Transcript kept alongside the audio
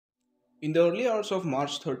In the early hours of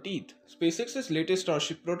March 30th, SpaceX's latest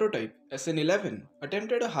Starship prototype, SN11,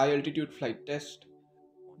 attempted a high-altitude flight test.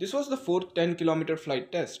 This was the fourth 10-kilometer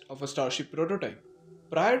flight test of a Starship prototype.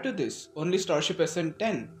 Prior to this, only Starship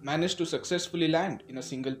SN10 managed to successfully land in a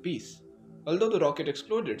single piece, although the rocket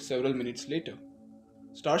exploded several minutes later.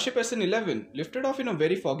 Starship SN11 lifted off in a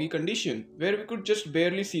very foggy condition where we could just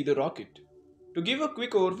barely see the rocket. To give a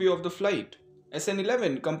quick overview of the flight,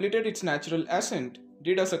 SN11 completed its natural ascent,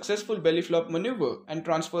 did a successful belly flop maneuver and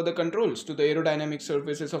transferred the controls to the aerodynamic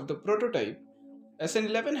surfaces of the prototype.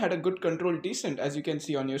 SN11 had a good control descent, as you can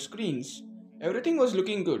see on your screens. Everything was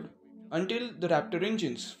looking good until the Raptor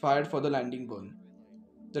engines fired for the landing burn.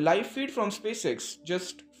 The live feed from SpaceX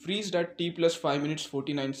just freezed at T plus 5 minutes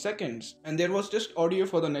 49 seconds and there was just audio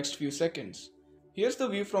for the next few seconds. Here's the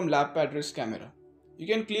view from LabPadre's camera. You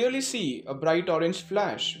can clearly see a bright orange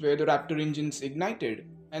flash where the Raptor engines ignited,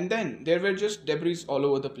 and then there were just debris all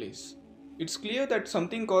over the place. It's clear that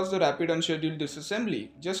something caused the rapid unscheduled disassembly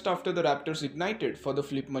just after the Raptors ignited for the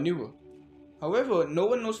flip maneuver. However, no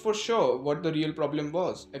one knows for sure what the real problem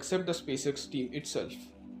was except the SpaceX team itself.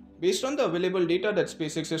 Based on the available data that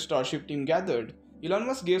SpaceX's Starship team gathered, Elon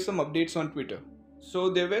Musk gave some updates on Twitter. So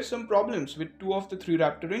there were some problems with 2 of the 3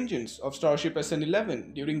 Raptor engines of Starship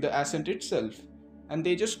SN11 during the ascent itself, and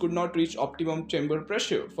they just could not reach optimum chamber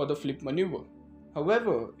pressure for the flip maneuver.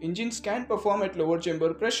 However, engines can perform at lower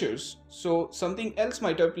chamber pressures, so something else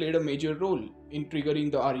might have played a major role in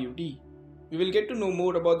triggering the RUD. We will get to know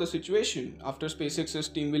more about the situation after SpaceX's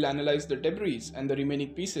team will analyze the debris and the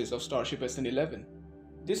remaining pieces of Starship SN11.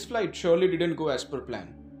 This flight surely didn't go as per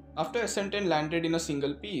plan. After SN10 landed in a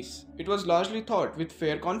single piece, it was largely thought with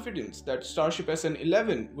fair confidence that Starship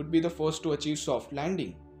SN11 would be the first to achieve soft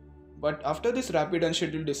landing. But after this rapid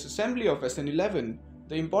unscheduled disassembly of SN11,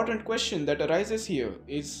 the important question that arises here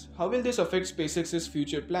is how will this affect SpaceX's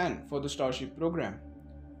future plan for the Starship program?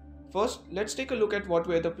 First, let's take a look at what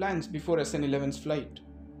were the plans before SN11's flight.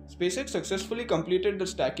 SpaceX successfully completed the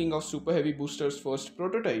stacking of Super Heavy booster's first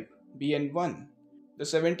prototype, BN1. The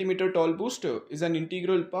 70-meter tall booster is an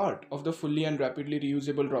integral part of the fully and rapidly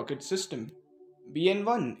reusable rocket system.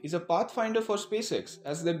 BN1 is a pathfinder for SpaceX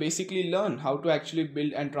as they basically learn how to actually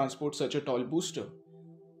build and transport such a tall booster.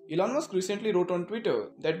 Elon Musk recently wrote on Twitter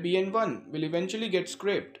that BN1 will eventually get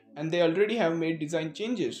scrapped and they already have made design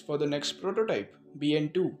changes for the next prototype,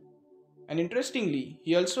 BN2. And interestingly,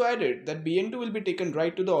 he also added that BN2 will be taken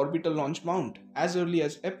right to the Orbital launch mount as early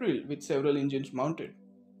as April with several engines mounted.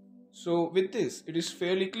 So with this, it is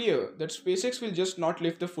fairly clear that SpaceX will just not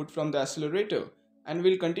lift the foot from the accelerator and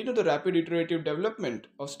will continue the rapid iterative development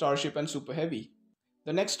of Starship and Super Heavy.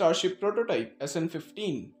 The next Starship prototype,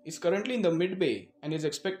 SN15, is currently in the mid-bay and is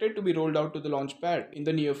expected to be rolled out to the launch pad in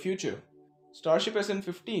the near future. Starship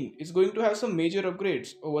SN15 is going to have some major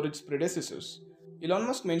upgrades over its predecessors. Elon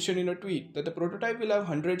Musk mentioned in a tweet that the prototype will have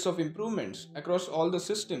hundreds of improvements across all the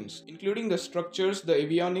systems, including the structures, the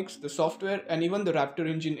avionics, the software, and even the Raptor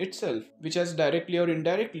engine itself, which has directly or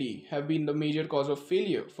indirectly have been the major cause of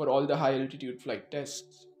failure for all the high-altitude flight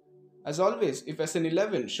tests. As always, if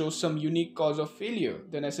SN11 shows some unique cause of failure,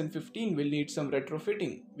 then SN15 will need some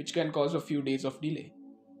retrofitting, which can cause a few days of delay.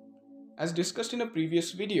 As discussed in a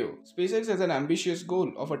previous video, SpaceX has an ambitious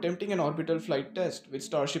goal of attempting an orbital flight test with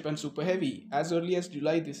Starship and Super Heavy as early as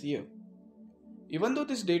July this year. Even though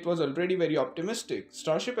this date was already very optimistic,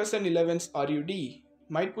 Starship SN11's RUD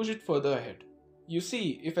might push it further ahead. You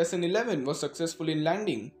see, if SN11 was successful in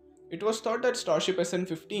landing, it was thought that Starship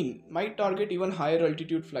SN15 might target even higher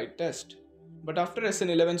altitude flight test. But after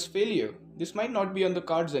SN11's failure, this might not be on the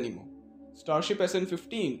cards anymore. Starship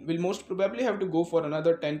SN15 will most probably have to go for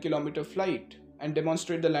another 10-kilometer flight and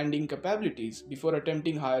demonstrate the landing capabilities before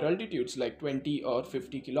attempting higher altitudes like 20 or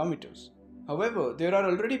 50 kilometers. However, there are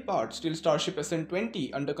already parts till Starship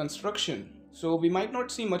SN20 under construction, so we might not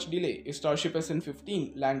see much delay if Starship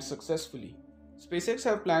SN15 lands successfully. SpaceX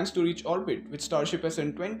have plans to reach orbit with Starship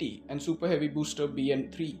SN20 and Super Heavy booster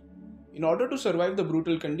BN3. In order to survive the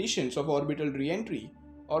brutal conditions of orbital re-entry,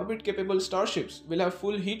 orbit-capable starships will have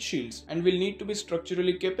full heat shields and will need to be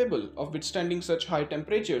structurally capable of withstanding such high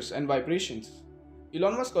temperatures and vibrations.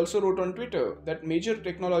 Elon Musk also wrote on Twitter that major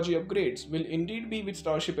technology upgrades will indeed be with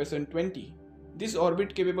Starship SN20. These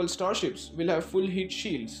orbit-capable starships will have full heat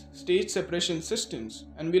shields, stage separation systems,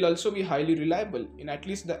 and will also be highly reliable in at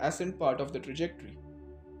least the ascent part of the trajectory.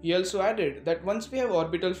 He also added that once we have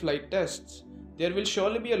orbital flight tests, there will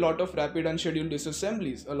surely be a lot of rapid unscheduled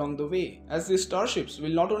disassemblies along the way, as these starships will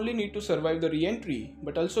not only need to survive the re-entry,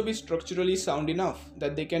 but also be structurally sound enough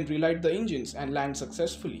that they can relight the engines and land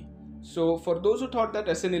successfully. So for those who thought that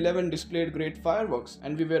SN11 displayed great fireworks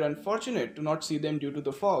and we were unfortunate to not see them due to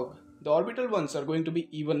the fog, the orbital ones are going to be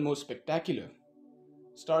even more spectacular.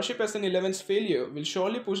 Starship SN11's failure will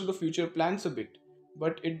surely push the future plans a bit,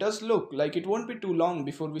 but it does look like it won't be too long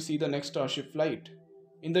before we see the next Starship flight.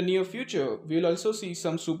 In the near future, we'll also see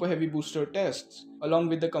some Super Heavy booster tests, along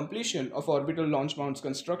with the completion of orbital launch mounts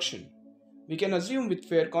construction. We can assume with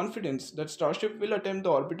fair confidence that Starship will attempt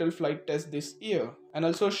the orbital flight test this year and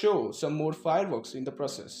also show some more fireworks in the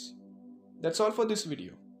process. That's all for this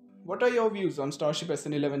video. What are your views on Starship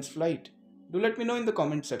SN11's flight? Do let me know in the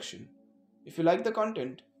comment section. If you like the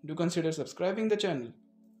content, do consider subscribing the channel.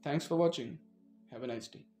 Thanks for watching. Have a nice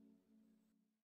day.